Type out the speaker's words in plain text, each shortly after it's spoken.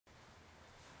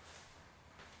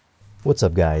What's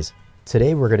up guys?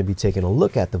 Today we're going to be taking a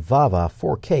look at the VAVA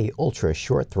 4K Ultra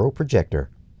Short Throw Projector.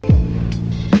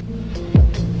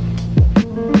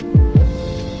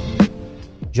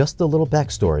 Just a little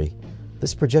backstory.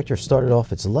 This projector started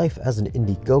off its life as an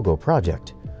Indiegogo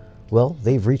project. Well,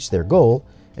 they've reached their goal,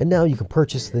 and now you can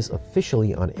purchase this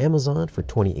officially on Amazon for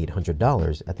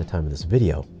 $2,800 at the time of this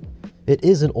video. It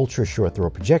is an ultra short throw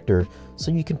projector,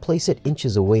 so you can place it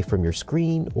inches away from your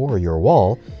screen or your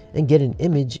wall and get an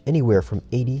image anywhere from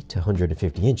 80 to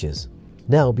 150 inches.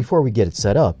 Now, before we get it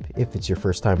set up, if it's your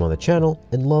first time on the channel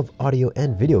and love audio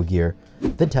and video gear,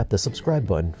 then tap the subscribe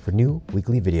button for new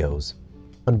weekly videos.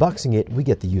 Unboxing it, we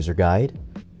get the user guide,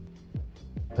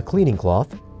 a cleaning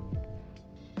cloth,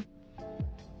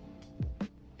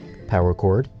 power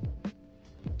cord,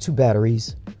 2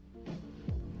 batteries,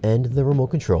 and the remote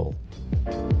control.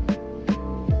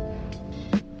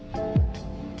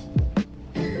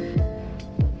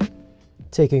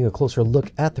 Taking a closer look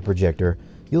at the projector,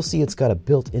 you'll see it's got a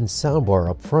built-in soundbar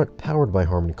up front powered by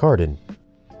Harman Kardon.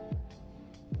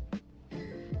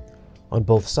 On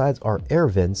both sides are air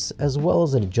vents as well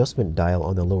as an adjustment dial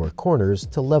on the lower corners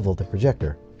to level the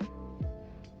projector.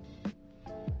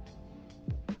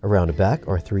 Around the back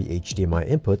are 3 HDMI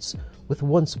inputs with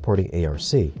 1 supporting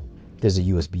ARC. There's a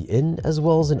USB in as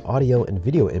well as an audio and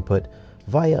video input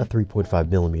via a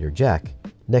 3.5mm jack.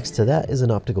 Next to that is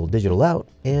an optical digital out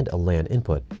and a LAN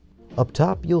input. Up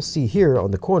top, you'll see here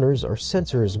on the corners are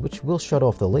sensors which will shut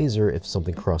off the laser if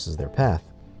something crosses their path.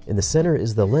 In the center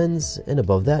is the lens, and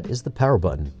above that is the power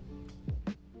button.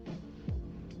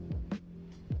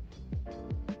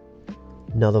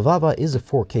 Now the VAVA is a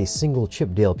 4K single chip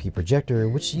DLP projector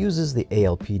which uses the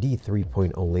ALPD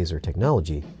 3.0 laser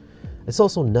technology. It's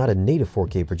also not a native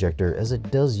 4K projector as it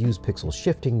does use pixel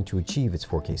shifting to achieve its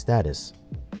 4K status.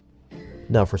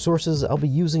 Now for sources, I'll be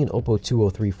using an Oppo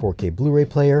 203 4K Blu-ray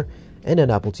player and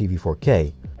an Apple TV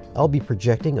 4K. I'll be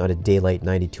projecting on a daylight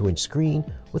 92-inch screen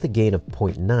with a gain of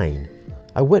 0.9.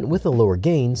 I went with a lower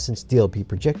gain since DLP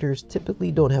projectors typically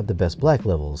don't have the best black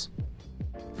levels.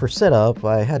 For setup,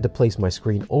 I had to place my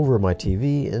screen over my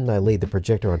TV and I laid the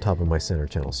projector on top of my center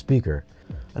channel speaker.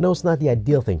 I know it's not the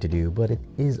ideal thing to do, but it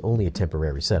is only a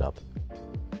temporary setup.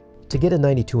 To get a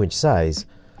 92-inch size,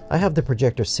 I have the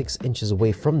projector 6 inches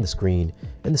away from the screen,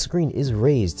 and the screen is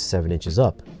raised 7 inches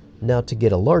up. Now to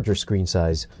get a larger screen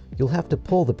size, you'll have to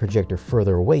pull the projector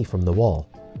further away from the wall.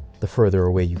 The further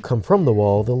away you come from the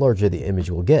wall, the larger the image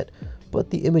will get, but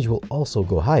the image will also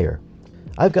go higher.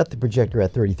 I've got the projector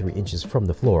at 33 inches from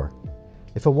the floor.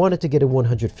 If I wanted to get a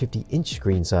 150-inch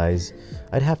screen size,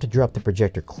 I'd have to drop the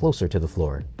projector closer to the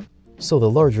floor. So the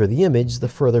larger the image, the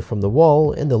further from the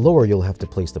wall, and the lower you'll have to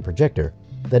place the projector.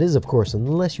 That is, of course,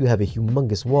 unless you have a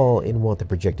humongous wall and want the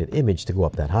projected image to go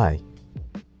up that high.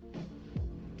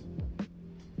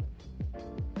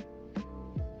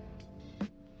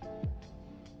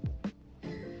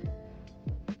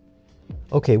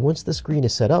 Okay, once the screen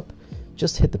is set up,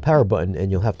 just hit the power button and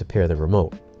you'll have to pair the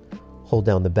remote. Hold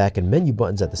down the back and menu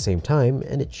buttons at the same time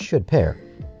and it should pair.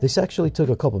 This actually took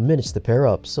a couple minutes to pair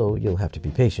up, so you'll have to be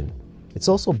patient. It's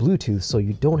also Bluetooth, so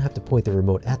you don't have to point the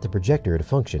remote at the projector to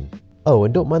function. Oh,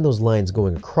 and don't mind those lines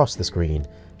going across the screen.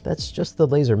 That's just the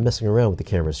laser messing around with the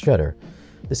camera's shutter.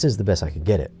 This is the best I could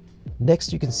get it.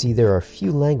 Next, you can see there are a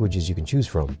few languages you can choose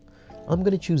from. I'm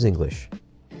going to choose English.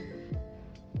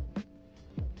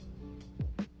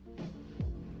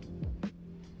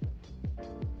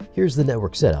 Here's the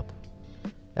network setup.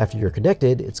 After you're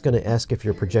connected, it's going to ask if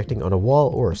you're projecting on a wall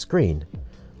or a screen.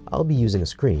 I'll be using a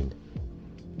screen.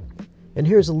 And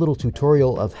here's a little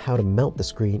tutorial of how to mount the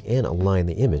screen and align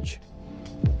the image.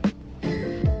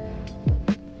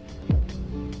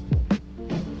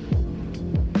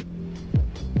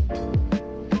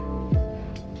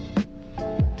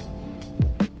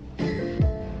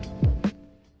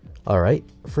 Alright,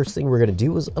 first thing we're going to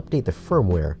do is update the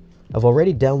firmware. I've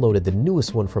already downloaded the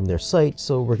newest one from their site,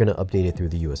 so we're going to update it through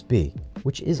the USB,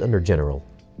 which is under General.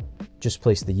 Just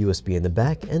place the USB in the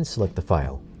back and select the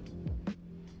file.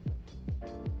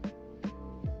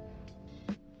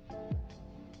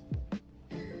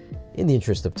 In the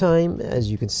interest of time, as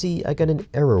you can see, I got an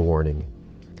error warning.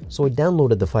 So I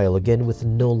downloaded the file again with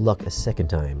no luck a second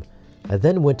time. I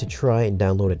then went to try and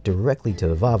download it directly to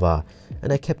the VAVA,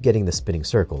 and I kept getting the spinning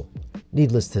circle.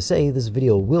 Needless to say, this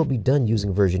video will be done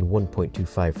using version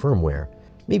 1.25 firmware.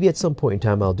 Maybe at some point in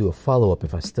time I'll do a follow-up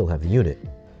if I still have the unit.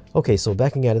 Okay, so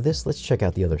backing out of this, let's check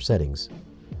out the other settings.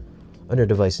 Under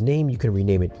device name, you can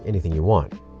rename it anything you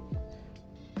want.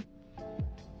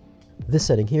 This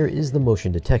setting here is the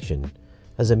motion detection.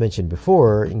 As I mentioned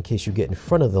before, in case you get in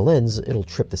front of the lens, it'll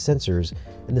trip the sensors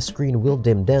and the screen will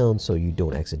dim down so you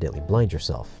don't accidentally blind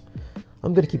yourself.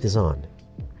 I'm going to keep this on.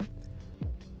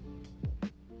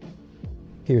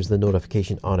 Here's the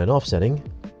notification on and off setting.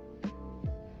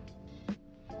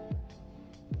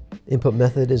 Input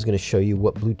method is going to show you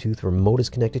what Bluetooth remote is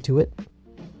connected to it.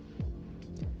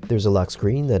 There's a lock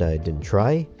screen that I didn't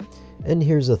try, and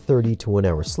here's a 30 to 1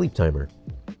 hour sleep timer.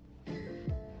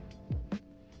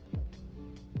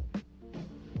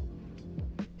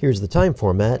 Here's the time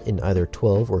format in either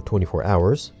 12 or 24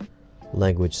 hours,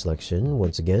 language selection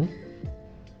once again,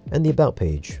 and the About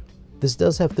page. This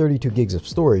does have 32 gigs of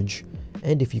storage,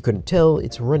 and if you couldn't tell,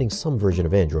 it's running some version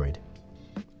of Android.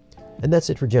 And that's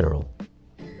it for general.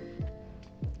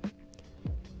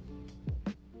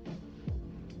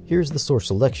 Here's the source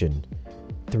selection,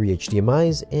 3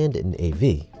 HDMIs and an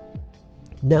AV.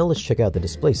 Now let's check out the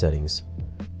display settings.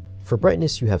 For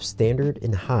brightness, you have standard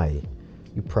and high.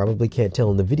 You probably can't tell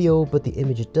in the video, but the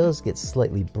image does get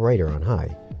slightly brighter on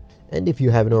high. And if you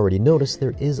haven't already noticed,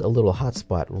 there is a little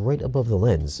hotspot right above the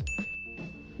lens.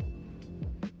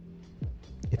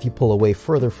 If you pull away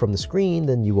further from the screen,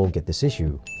 then you won't get this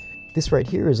issue. This right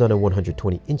here is on a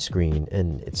 120-inch screen,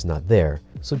 and it's not there,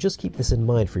 so just keep this in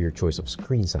mind for your choice of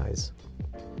screen size.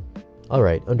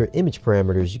 Alright, under image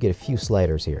parameters, you get a few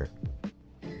sliders here.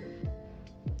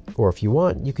 Or if you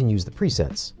want, you can use the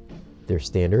presets. They're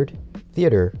standard,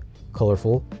 theater,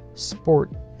 colorful,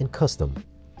 sport, and custom.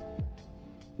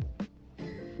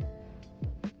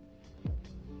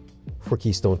 For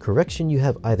keystone correction, you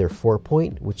have either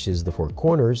 4-point, which is the 4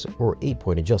 corners, or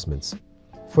 8-point adjustments.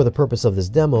 For the purpose of this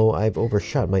demo, I've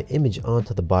overshot my image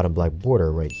onto the bottom black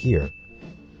border right here.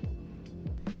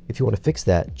 If you want to fix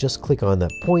that, just click on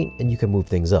that point and you can move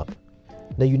things up.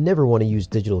 Now you never want to use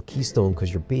digital keystone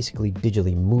because you're basically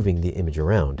digitally moving the image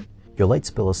around. Your light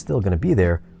spill is still going to be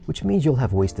there, which means you'll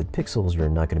have wasted pixels you're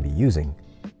not going to be using.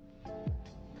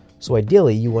 So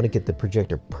ideally, you want to get the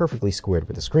projector perfectly squared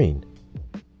with the screen.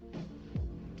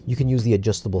 You can use the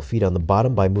adjustable feet on the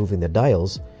bottom by moving the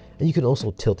dials, and you can also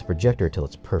tilt the projector till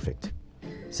it's perfect.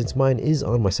 Since mine is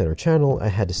on my center channel, I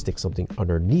had to stick something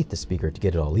underneath the speaker to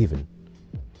get it all even.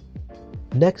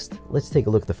 Next, let's take a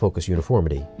look at the focus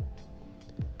uniformity.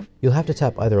 You'll have to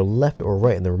tap either left or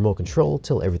right in the remote control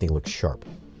till everything looks sharp.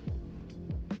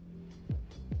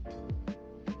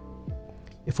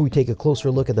 If we take a closer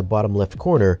look at the bottom left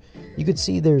corner, you can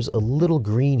see there's a little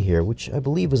green here, which I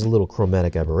believe is a little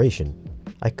chromatic aberration.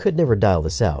 I could never dial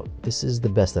this out. This is the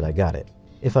best that I got it.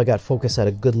 If I got focus at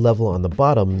a good level on the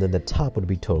bottom, then the top would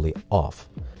be totally off.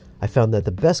 I found that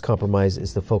the best compromise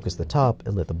is to focus the top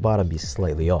and let the bottom be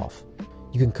slightly off.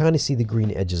 You can kind of see the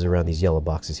green edges around these yellow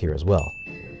boxes here as well.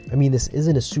 I mean, this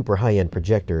isn't a super high-end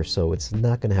projector, so it's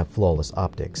not going to have flawless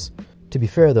optics. To be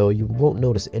fair though, you won't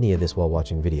notice any of this while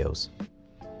watching videos.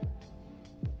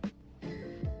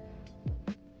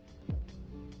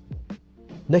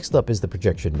 Next up is the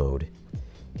projection mode.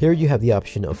 Here you have the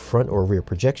option of front or rear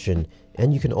projection,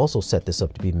 and you can also set this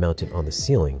up to be mounted on the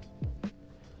ceiling.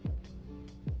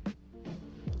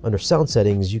 Under sound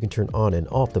settings, you can turn on and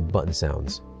off the button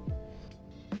sounds.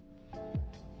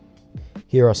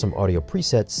 Here are some audio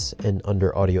presets, and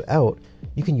under audio out,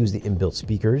 you can use the inbuilt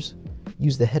speakers,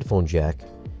 use the headphone jack,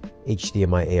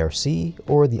 HDMI ARC,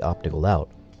 or the optical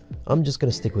out. I'm just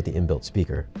going to stick with the inbuilt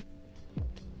speaker.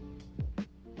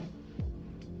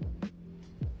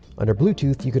 Under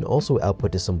Bluetooth, you can also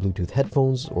output to some Bluetooth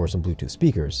headphones or some Bluetooth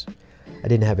speakers. I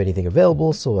didn't have anything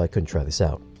available, so I couldn't try this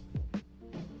out.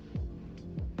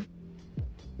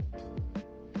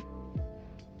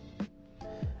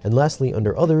 And lastly,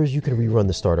 under others, you can rerun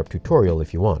the startup tutorial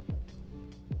if you want.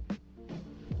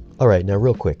 Alright, now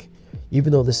real quick.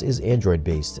 Even though this is Android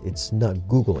based, it's not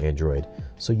Google Android,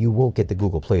 so you won't get the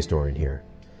Google Play Store in here.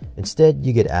 Instead,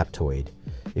 you get Aptoid.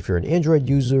 If you're an Android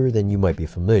user, then you might be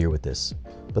familiar with this.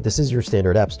 But this is your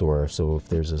standard app store, so if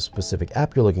there's a specific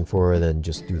app you're looking for, then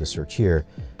just do the search here,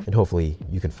 and hopefully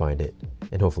you can find it,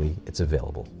 and hopefully it's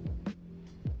available.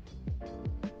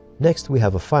 Next, we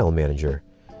have a file manager.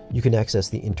 You can access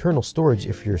the internal storage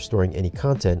if you're storing any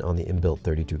content on the inbuilt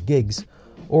 32 gigs,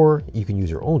 or you can use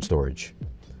your own storage.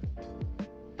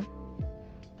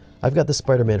 I've got the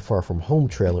Spider-Man Far From Home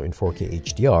trailer in 4K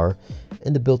HDR,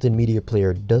 and the built-in media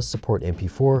player does support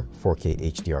MP4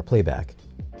 4K HDR playback.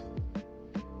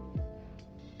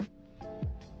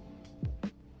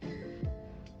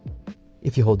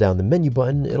 If you hold down the menu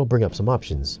button, it'll bring up some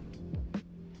options.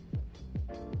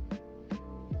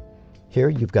 Here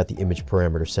you've got the image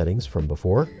parameter settings from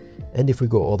before, and if we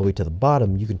go all the way to the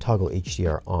bottom, you can toggle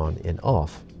HDR on and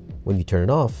off. When you turn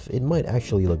it off, it might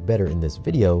actually look better in this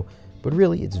video, but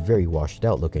really it's very washed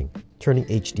out looking. Turning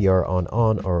HDR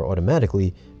on or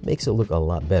automatically makes it look a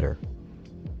lot better.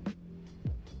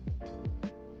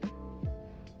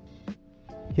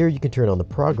 Here you can turn on the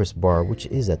progress bar, which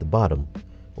is at the bottom,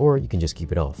 or you can just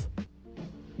keep it off.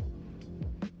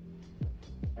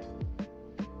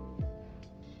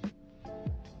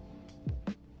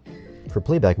 For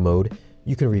playback mode,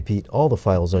 you can repeat all the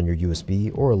files on your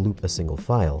USB or loop a single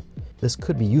file. This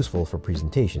could be useful for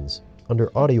presentations.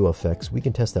 Under audio effects, we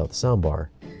can test out the soundbar.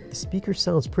 The speaker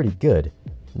sounds pretty good.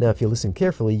 Now if you listen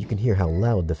carefully, you can hear how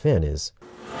loud the fan is.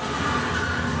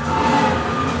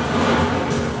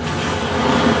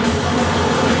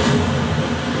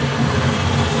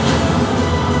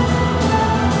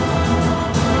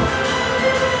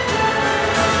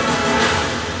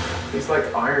 He's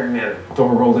like Iron Man,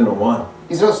 door rolled into one.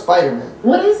 He's no Spider-Man.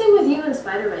 What is it with you and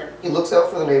Spider-Man? He looks out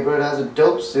for the neighborhood, has a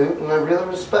dope suit, and I really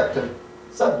respect him.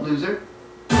 Sup, loser?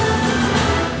 The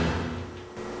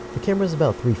camera is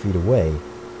about 3 feet away.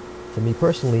 For me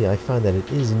personally, I find that it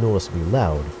is noticeably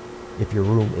loud. If your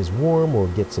room is warm or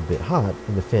gets a bit hot,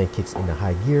 then the fan kicks into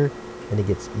high gear and it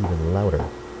gets even louder.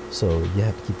 So you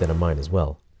have to keep that in mind as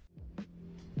well.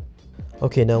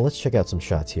 Okay, now let's check out some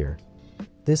shots here.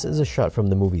 This is a shot from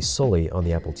the movie Sully on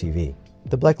the Apple TV.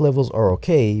 The black levels are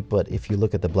okay, but if you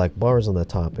look at the black bars on the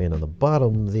top and on the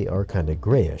bottom, they are kind of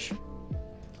grayish.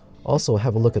 Also,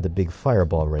 have a look at the big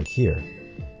fireball right here.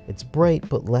 It's bright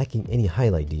but lacking any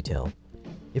highlight detail.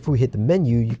 If we hit the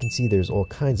menu, you can see there's all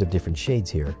kinds of different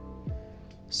shades here.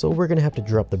 So we're going to have to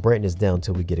drop the brightness down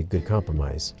till we get a good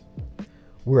compromise.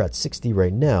 We're at 60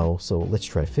 right now, so let's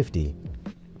try 50.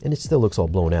 And it still looks all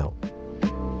blown out.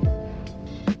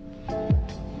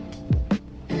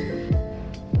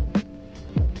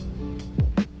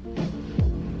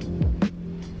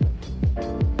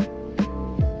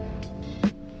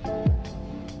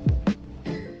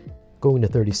 Going to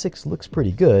 36 looks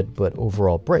pretty good, but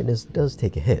overall brightness does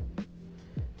take a hit.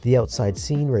 The outside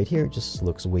scene right here just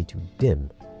looks way too dim.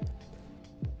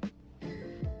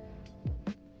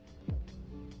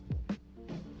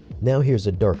 Now here's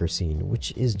a darker scene,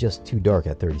 which is just too dark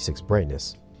at 36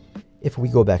 brightness. If we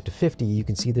go back to 50, you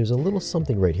can see there's a little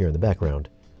something right here in the background.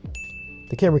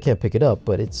 The camera can't pick it up,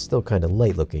 but it's still kind of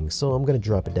light looking, so I'm going to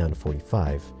drop it down to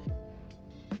 45.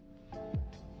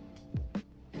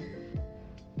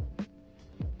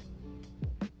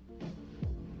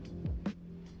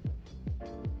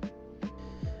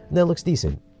 And that looks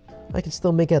decent. I can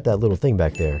still make out that little thing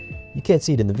back there. You can't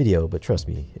see it in the video, but trust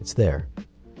me, it's there.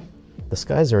 The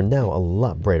skies are now a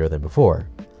lot brighter than before.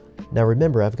 Now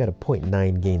remember, I've got a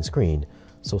 0.9 gain screen,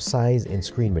 so size and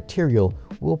screen material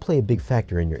will play a big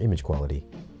factor in your image quality.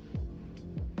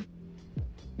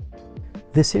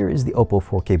 This here is the Oppo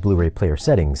 4K Blu-ray player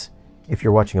settings. If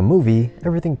you're watching a movie,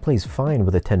 everything plays fine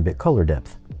with a 10-bit color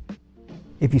depth.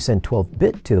 If you send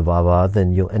 12-bit to the VAVA,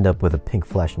 then you'll end up with a pink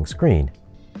flashing screen.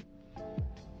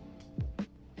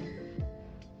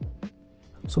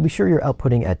 So be sure you're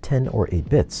outputting at 10 or 8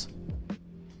 bits.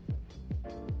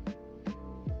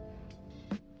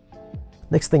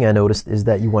 Next thing I noticed is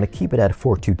that you want to keep it at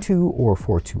 422 or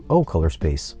 420 color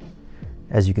space.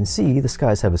 As you can see, the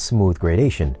skies have a smooth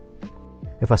gradation.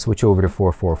 If I switch over to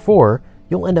 444,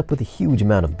 you'll end up with a huge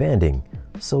amount of banding,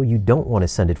 so you don't want to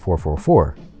send it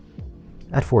 444.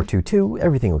 At 422,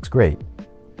 everything looks great.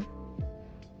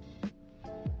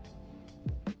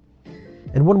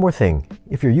 And one more thing,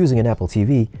 if you're using an Apple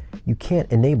TV, you can't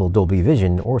enable Dolby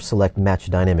Vision or select Match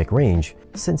Dynamic Range,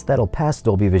 since that'll pass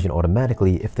Dolby Vision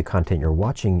automatically if the content you're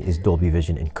watching is Dolby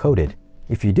Vision encoded.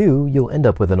 If you do, you'll end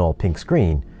up with an all-pink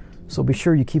screen, so be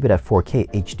sure you keep it at 4K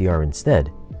HDR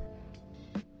instead.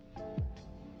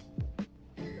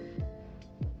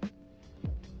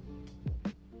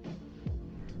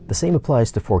 The same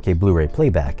applies to 4K Blu-ray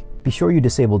playback. Be sure you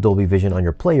disable Dolby Vision on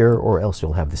your player or else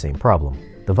you'll have the same problem.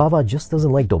 The VAVA just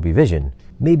doesn't like Dolby Vision.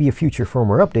 Maybe a future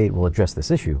firmware update will address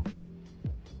this issue.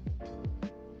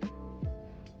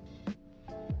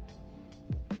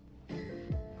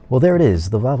 Well, there it is,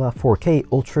 the VAVA 4K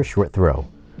Ultra Short Throw.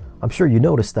 I'm sure you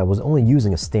noticed I was only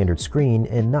using a standard screen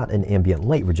and not an ambient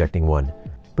light rejecting one.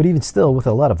 But even still, with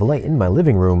a lot of light in my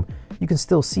living room, you can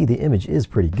still see the image is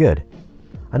pretty good.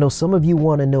 I know some of you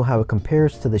want to know how it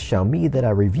compares to the Xiaomi that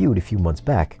I reviewed a few months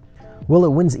back. Well, it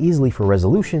wins easily for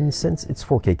resolution since it's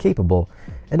 4K capable,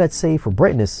 and I'd say for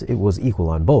brightness it was equal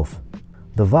on both.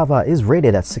 The VAVA is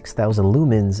rated at 6000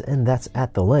 lumens, and that's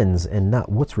at the lens and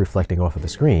not what's reflecting off of the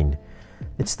screen.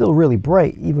 It's still really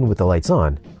bright even with the lights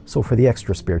on, so for the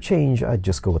extra spare change I'd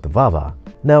just go with the VAVA.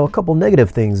 Now, a couple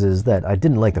negative things is that I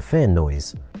didn't like the fan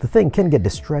noise. The thing can get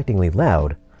distractingly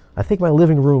loud, I think my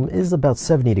living room is about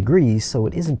 70 degrees, so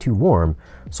it isn't too warm,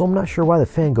 so I'm not sure why the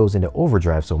fan goes into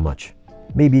overdrive so much.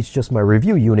 Maybe it's just my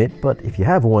review unit, but if you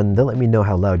have one, then let me know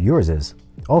how loud yours is.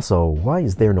 Also, why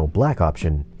is there no black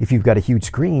option? If you've got a huge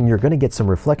screen, you're going to get some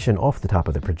reflection off the top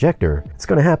of the projector. It's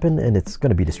going to happen, and it's going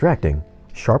to be distracting.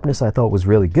 Sharpness I thought was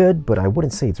really good, but I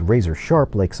wouldn't say it's razor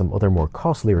sharp like some other more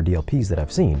costlier DLPs that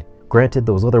I've seen. Granted,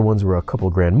 those other ones were a couple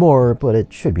grand more, but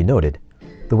it should be noted.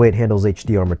 The way it handles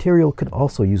HDR material could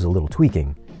also use a little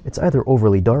tweaking. It's either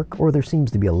overly dark or there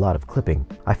seems to be a lot of clipping.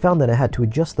 I found that I had to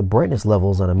adjust the brightness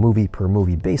levels on a movie per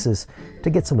movie basis to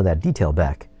get some of that detail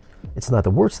back. It's not the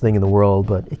worst thing in the world,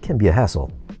 but it can be a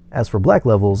hassle. As for black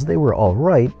levels, they were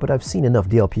alright, but I've seen enough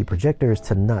DLP projectors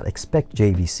to not expect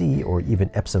JVC or even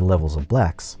Epson levels of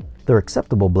blacks. They're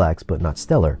acceptable blacks, but not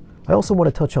stellar. I also want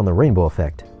to touch on the rainbow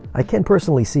effect. I can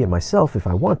personally see it myself if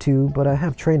I want to, but I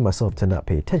have trained myself to not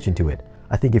pay attention to it.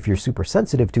 I think if you're super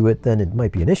sensitive to it, then it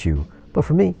might be an issue, but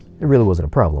for me, it really wasn't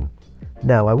a problem.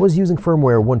 Now, I was using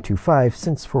firmware 125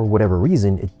 since for whatever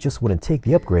reason it just wouldn't take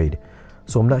the upgrade,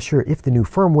 so I'm not sure if the new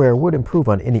firmware would improve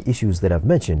on any issues that I've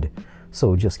mentioned,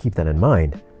 so just keep that in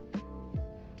mind.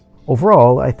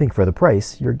 Overall, I think for the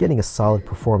price, you're getting a solid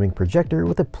performing projector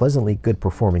with a pleasantly good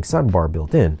performing soundbar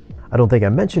built in. I don't think I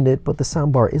mentioned it, but the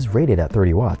soundbar is rated at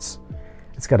 30 watts.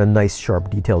 It's got a nice sharp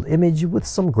detailed image with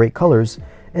some great colors,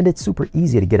 and it's super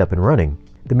easy to get up and running.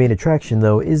 The main attraction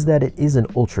though is that it is an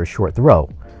ultra short throw,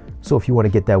 so if you want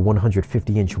to get that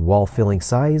 150-inch wall filling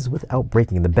size without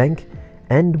breaking the bank,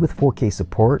 and with 4K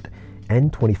support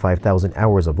and 25,000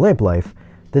 hours of lamp life,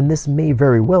 then this may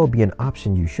very well be an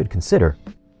option you should consider.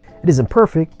 It isn't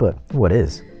perfect, but what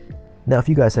is? Now if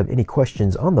you guys have any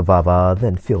questions on the VAVA,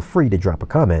 then feel free to drop a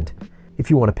comment. If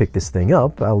you want to pick this thing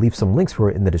up, I'll leave some links for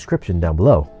it in the description down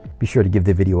below. Be sure to give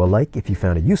the video a like if you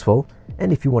found it useful,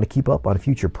 and if you want to keep up on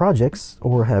future projects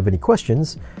or have any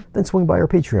questions, then swing by our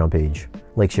Patreon page.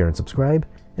 Like, share, and subscribe,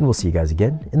 and we'll see you guys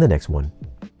again in the next one.